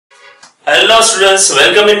Hello students,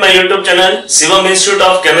 welcome in my YouTube channel Shivam Institute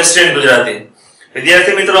of Chemistry in Gujarati.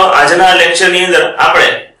 વિદ્યાર્થી મિત્રો, આજના lecture ની અંદર આપણે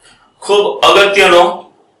ખૂબ અગત્યનો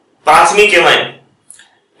પ્રાથમિક એમાં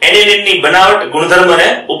એનિલિન ની બનાવટ ગુણધર્મને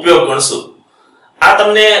ઉપયોગ ગણશું. આ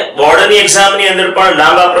તમને બોર્ડની એક્ઝામ ની અંદર પણ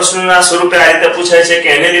લાંબા પ્રશ્નોના સ્વરૂપે આ રીતે પૂછાય છે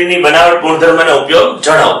કે એનિલિન ની બનાવટ ગુણધર્મને ઉપયોગ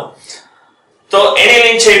જણાવો. તો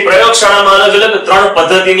એનિલિન છે પ્રયોગશાળામાં અલગ અલગ ત્રણ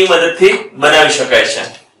પદ્ધતિની મદદથી બનાવી શકાય છે.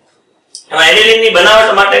 એનિલિન ની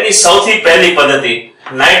બનાવટ માટેની સૌથી પહેલી પદ્ધતિ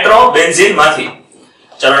નાઇટ્રોબેન્ઝીન માંથી.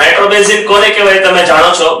 ચલો, નાઇટ્રોબેન્ઝીન કોને કહેવાય તમે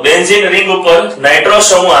જાણો છો. બેન્ઝીન રિંગ ઉપર નાઇટ્રો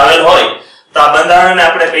સમૂહ આવેલ હોય તો આ બંધારણને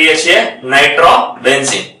આપણે કહીએ છીએ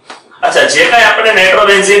નાઇટ્રોબેન્ઝીન. અચ્છા, જે કાંઈ આપણે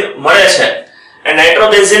નાઇટ્રોબેન્ઝીન મળે છે એ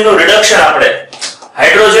નાઇટ્રોબેન્ઝીન નું રિડક્શન આપણે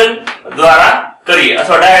હાઇડ્રોજન દ્વારા કરીએ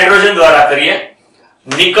અથવા ડાયહાઇડ્રોજન દ્વારા કરીએ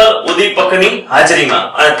નિકલ ઉદ્દીપકની હાજરીમાં,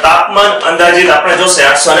 અને તાપમાન અંદાજિત આપણે જોશે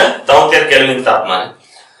 873 કેલ્વિન તાપમાન.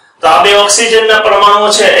 તો આ બે ઓક્સિજનના પરમાણુઓ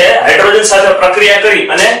છે એ હાઇડ્રોજન સાથે પ્રક્રિયા કરી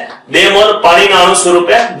અને 2 મોલ પાણીના અણુ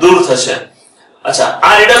સ્વરૂપે દૂર થશે. અચ્છા,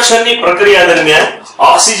 આ રિડક્શનની પ્રક્રિયા દરમિયાન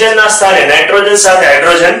ઓક્સિજનના સ્થાને નાઇટ્રોજન સાથે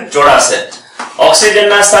હાઇડ્રોજન જોડાશે.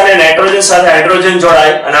 ઓક્સિજનના સ્થાને નાઇટ્રોજન સાથે હાઇડ્રોજન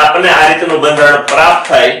જોડાય અને આપણને આ રીતનું બંધારણ પ્રાપ્ત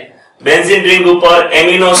થાય. બેન્ઝીન રિંગ ઉપર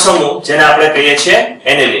એમિનો સમૂહ, જેને આપણે કહીએ છીએ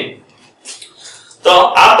એનિલિન. તો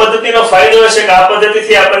આ પદ્ધતિનો ફાયદો એ છે કે આ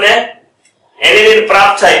પદ્ધતિથી આપણને એનિલિન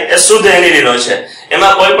પ્રાપ્ત થાય એ શુદ્ધ એનિલિન હોય છે.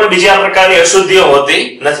 એમાં કોઈ પણ બીજા પ્રકારની અશુદ્ધિઓ હોતી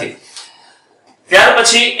નથી. ત્યાર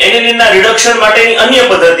પછી એનિલિનના રિડક્શન માટેની અન્ય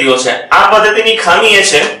પદ્ધતિઓ છે. આ પદ્ધતિની ખામી એ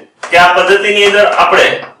છે કે આ પદ્ધતિની અંદર આપણે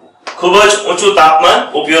ખૂબ જ ઊંચું તાપમાન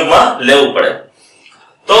ઉપયોગમાં લેવું પડે.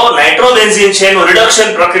 તો નાઇટ્રોબેન્ઝીન છે એનું રિડક્શન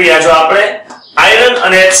પ્રક્રિયા જો આપણે આયર્ન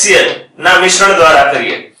અને HCl ના મિશ્રણ દ્વારા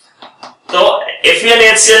કરીએ તો Fe અને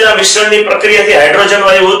HCl ના મિશ્રણની પ્રક્રિયાથી હાઇડ્રોજન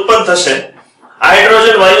વાયુ ઉત્પન્ન થશે. આ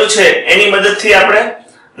હાઇડ્રોજન વાયુ છે એની મદદથી આપણે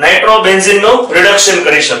નાઇટ્રોબેન્ઝીન નું રિડક્શન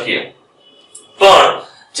કરી શકીએ. પણ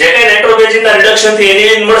જે કઈ નાઇટ્રોબેન્ઝીન ના રિડક્શન થી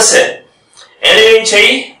એનિલિન મળશે, એનિલિન છે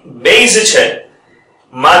એ બેઝ છે,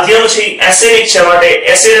 માધ્યમ છે એસિડિક છે, માટે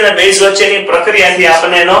એસિડ અને બેઝ વચ્ચેની પ્રક્રિયાથી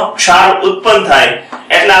આપણને એનો ક્ષાર ઉત્પન્ન થાય.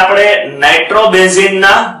 એટલે આપણે નાઇટ્રોબેન્ઝીન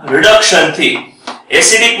ના રિડક્શન થી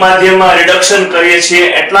એસિડિક માધ્યમમાં રિડક્શન કરીએ છીએ.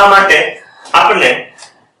 એટલા માટે આપણને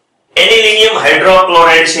એનિલિનિયમ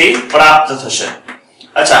હાઇડ્રોક્લોરાઇડ છે પ્રાપ્ત થશે.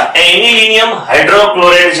 અચ્છા, એનિલિનિયમ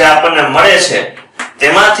હાઇડ્રોક્લોરાઇડ જે આપણને મળે છે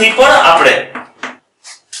તેમાંથી પણ આપણે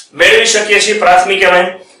મેળવી શકીએ છીએ પ્રાથમિક એમાઇન.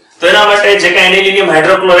 તો એના માટે જે કઈ એનિલિનિયમ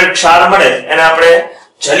હાઇડ્રોક્લોરાઇડ ક્ષાર મળે એને આપણે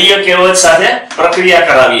જલીય KOH સાથે પ્રક્રિયા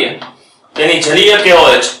કરાવીએ. તેની જલીય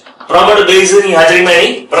KOH પ્રબળ બેઝની હાજરીમાં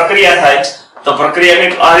એની પ્રક્રિયા થાય. તો પ્રક્રિયા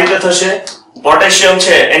કંઈક આ રીતે થશે. પોટેશિયમ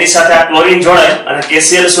છે એની સાથે આ ક્લોરીન જોડાય અને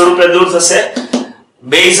KCl સ્વરૂપે દૂર થશે.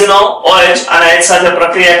 બેઝનો OH અને H સાથે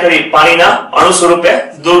પ્રક્રિયા કરી પાણીના અણુ સ્વરૂપે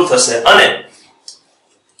દૂર થશે અને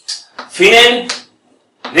ફિનાઇલ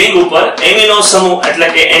રિંગ ઉપર એમિનો સમૂહ એટલે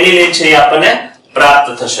કે એનિલિન છે એ આપણને પ્રાપ્ત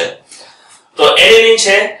થશે. તો એનિલિન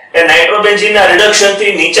છે એ નાઇટ્રોબેન્ઝીનના રિડક્શન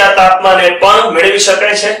થી નીચા તાપમાને પણ મેળવી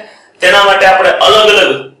શકાય છે. તેના માટે આપણે અલગ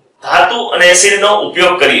અલગ ધાતુ અને એસિડનો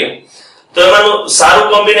ઉપયોગ કરીએ. તો એમાંનું સારું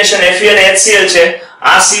કોમ્બિનેશન Fe અને HCl છે.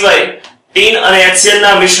 આ સિવાય ટીન અને HCl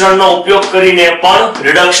ના મિશ્રણનો ઉપયોગ કરીને પણ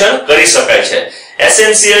રિડક્શન કરી શકાય છે.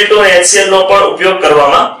 SnCl2 અને HCl નો પણ ઉપયોગ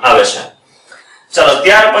કરવામાં આવે છે. ચાલો,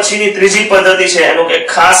 ત્યાર પછીની ત્રીજી પદ્ધતિ છે, એનું એક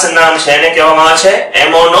ખાસ નામ છે, એને કહેવામાં આવે છે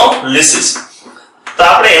એમોનોલિસિસ. તો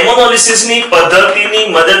આપણે એમોનોલિસિસની પદ્ધતિની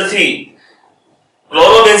મદદથી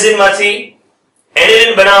ક્લોરોબેન્ઝીન માંથી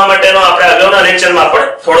એનિલિન બનાવવા માટેનો આપણે અગાઉના લેક્ચરમાં પણ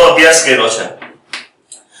થોડો અભ્યાસ કર્યો છે.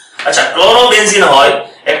 અચ્છા, ક્લોરોબેન્ઝીન હોય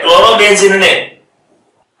એ ક્લોરોબેન્ઝીનને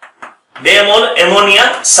 2 મોલ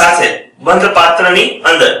એમોનિયા સાથે બંધ પાત્રની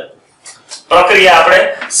અંદર પ્રક્રિયા આપણે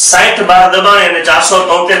 60 બાર દબાણે અને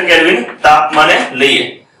 473 કેલ્વિન તાપમાને લઈએ.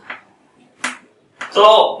 તો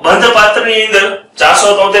બંધ પાત્રની અંદર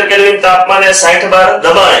 473 કેલ્વિન તાપમાને 60 બાર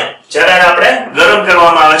દબાણે જ્યારે આપણે ગરમ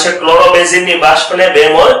કરવામાં આવે છે ક્લોરોબેન્ઝીનની બાષ્પને 2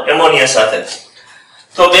 મોલ એમોનિયા સાથે.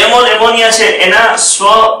 તો 2 મોલ એમોનિયા છે એના સ્વ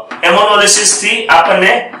એમોનોલિસિસ થી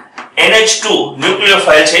આપણને NH2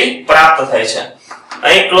 ન્યુક્લિયોફાઇલ છે પ્રાપ્ત થાય છે.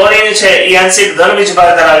 અહીં ક્લોરીન છે એ આંશિક ધન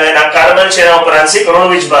વીજભાર ધરાવે અને કાર્બન છે એના ઉપર આંશિક ઋણ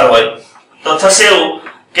વીજભાર હોય. તો થશે એવું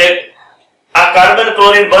કે આ કાર્બન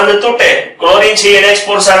ક્લોરીન બંધ તૂટે, ક્લોરીન છે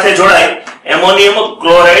NH4 સાથે જોડાય એમોનિયમ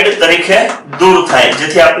ક્લોરાઇડ તરીકે દૂર થાય,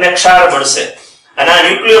 જેથી આપણને ક્ષાર મળશે. અને આ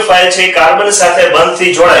ન્યુક્લિયોફાઇલ છે કાર્બન સાથે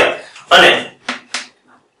બંધથી જોડાય અને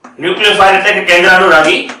ન્યુક્લિયોફાઇલ એટલે કે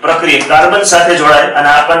કેન્દ્રાનુરાગી પ્રક્રિયા કાર્બન સાથે જોડાય અને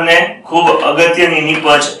આપણને ખૂબ અગત્યની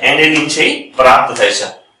નિપજ એનિલિન છે પ્રાપ્ત થાય છે.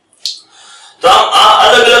 તો આ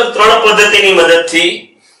અલગ અલગ ત્રણ પદ્ધતિની મદદથી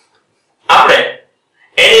આપણે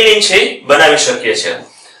એનિલિન છે બનાવી શકીએ છીએ.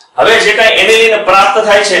 હવે જે કાંઈ એનિલિન પ્રાપ્ત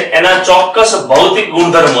થાય છે એના ચોક્કસ ભૌતિક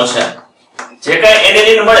ગુણધર્મો છે. જે કાંઈ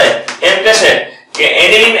એનિલિન મળે એમ કહે છે કે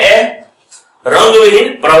એનિલિન એ રંગવિહીન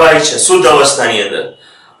પ્રવાહી છે શુદ્ધ અવસ્થાની અંદર.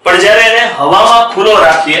 પણ જ્યારે એને હવામાં ખુલ્લો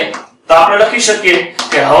રાખીએ તો આપણે લખી શકીએ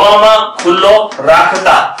કે હવામાં ખુલ્લો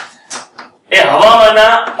રાખતા એ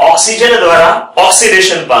હવામાંના ઓક્સિજન દ્વારા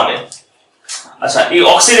ઓક્સિડેશન પામે. અચ્છા, એ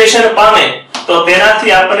ઓક્સિડેશન પામે તો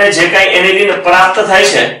તેનાથી આપણને જે કાંઈ એનિલિન પ્રાપ્ત થાય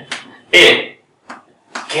છે એ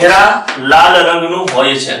ઘેરા લાલ રંગનું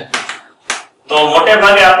હોય છે. તો મોટે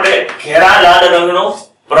ભાગે આપણે ઘેરા લાલ રંગનો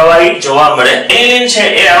પ્રવાહી જોવા મળે. એનિલિન છે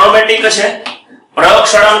એ એરોમેટિક છે.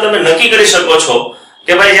 પ્રયોગશાળામાં તમે નક્કી કરી શકો છો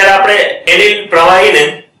કે ભાઈ જ્યારે આપણે એનિલિન પ્રવાહીને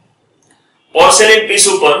પોર્સેલિન પીસ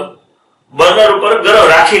ઉપર બર્નર ઉપર ગરમ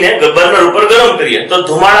રાખીને બર્નર ઉપર ગરમ કરીએ તો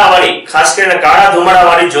ધુમાડાવાળી, ખાસ કરીને કાળા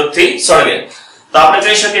ધુમાડાવાળી જ્યોતથી સળગે, તો આપણે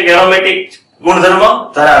કહી શકીએ કે એરોમેટિક ગુણધર્મ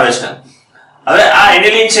ધરાવે છે. હવે આ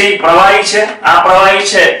એનિલિન છે એ પ્રવાહી છે. આ પ્રવાહી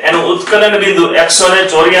છે એનું ઉત્કલન બિંદુ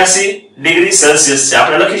 184 ડિગ્રી સેલ્સિયસ છે.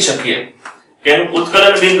 આપણે લખી શકીએ કે એનું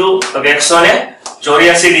ઉત્કલન બિંદુ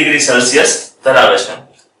 184 ડિગ્રી સેલ્સિયસ ધરાવે છે.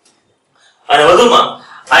 અને વધુમાં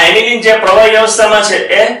આ એનિલિન જે પ્રવાહી અવસ્થામાં છે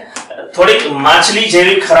એ થોડીક માછલી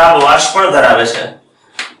જેવી ખરાબ વાસ પણ ધરાવે છે.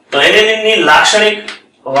 તો એનિલિનની લાક્ષણિક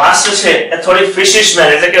વાસ છે એ થોડી ફિશી સ્મેલ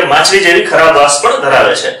એટલે કે માછલી જેવી ખરાબ વાસ પણ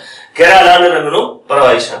ધરાવે છે. ઘેરા લાલ રંગનું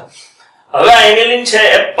પ્રવાહી છે. હવે આ એનિલિન છે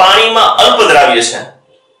એ પાણીમાં અલ્પ દ્રાવ્ય છે,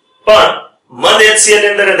 પણ મંદ HCl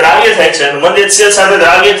ની અંદર દ્રાવ્ય થાય છે અને મંદ HCl સાથે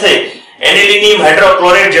દ્રાવ્ય થઈ એનિલિનિયમ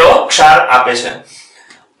હાઇડ્રોક્લોરાઇડ જેવો ક્ષાર આપે છે.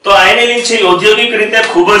 તો આ એનિલિન છે ઔદ્યોગિક રીતે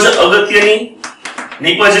ખૂબ જ અગત્યની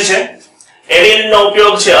નિપજ છે. એનિલિનનો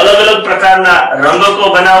ઉપયોગ છે અલગ અલગ પ્રકારના રંગકો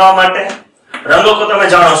બનાવવા માટે. રંગકો તમે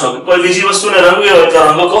જાણો છો કે કોઈ બીજી વસ્તુને રંગવી હોય તો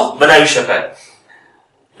રંગકો બનાવી શકાય.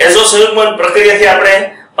 એઝો સંયુગ્મન પ્રક્રિયાથી આપણે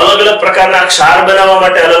અલગ અલગ પ્રકારના ક્ષાર બનાવવા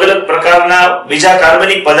માટે, અલગ અલગ પ્રકારના બીજા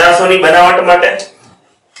કાર્બનિક પદાર્થોની બનાવટ માટે,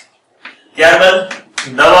 ત્યારબાદ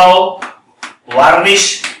દવાઓ, વાર્નિશ,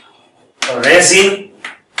 રેઝિન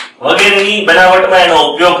વગેરેની બનાવટમાં એનો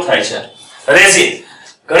ઉપયોગ થાય છે. રેઝિન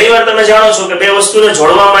ઘણીવાર તમે જાણો છો કે બે વસ્તુને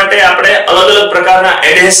જોડવા માટે આપણે અલગ અલગ પ્રકારના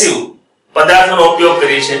એડહેસિવ પદાર્થોનો ઉપયોગ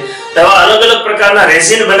કરીએ છીએ. તેવા અલગ અલગ પ્રકારના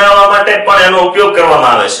રેઝિન બનાવવા માટે પણ એનો ઉપયોગ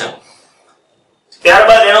કરવામાં આવે છે.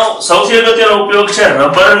 ત્યારબાદ એનો સૌથી અગત્યનો ઉપયોગ છે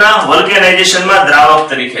રબરના વલ્કેનાઇઝેશનમાં દ્રાવક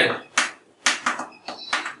તરીકે.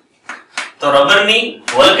 તો રબરની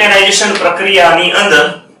વલ્કેનાઇઝેશન પ્રક્રિયાની અંદર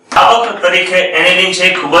દ્રાવક તરીકે એનિલિન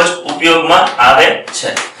છે ખૂબ જ ઉપયોગમાં આવે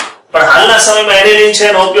છે. પણ હાલના સમયમાં એનિલિન છે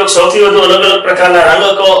એનો ઉપયોગ સૌથી વધુ અલગ અલગ પ્રકારના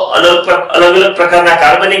રંગકો, અલગ અલગ પ્રકારના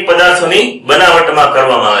કાર્બનિક પદાર્થોની બનાવટમાં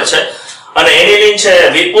કરવામાં આવે છે. અને એનિલિન છે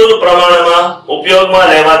વિપુલ પ્રમાણમાં ઉપયોગમાં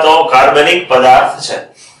લેવાતો કાર્બનિક પદાર્થ છે.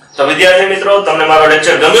 તો વિદ્યાર્થી મિત્રો, તમને મારો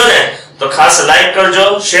લેક્ચર ગમ્યો ને તો ખાસ લાઈક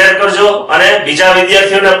કરજો, શેર કરજો અને બીજા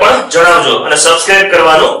વિદ્યાર્થીઓને પણ જણાવજો અને સબસ્ક્રાઇબ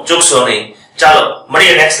કરવાનું ચૂકશો નહીં. ચાલો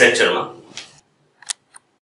મળીએ નેક્સ્ટ લેક્ચરમાં.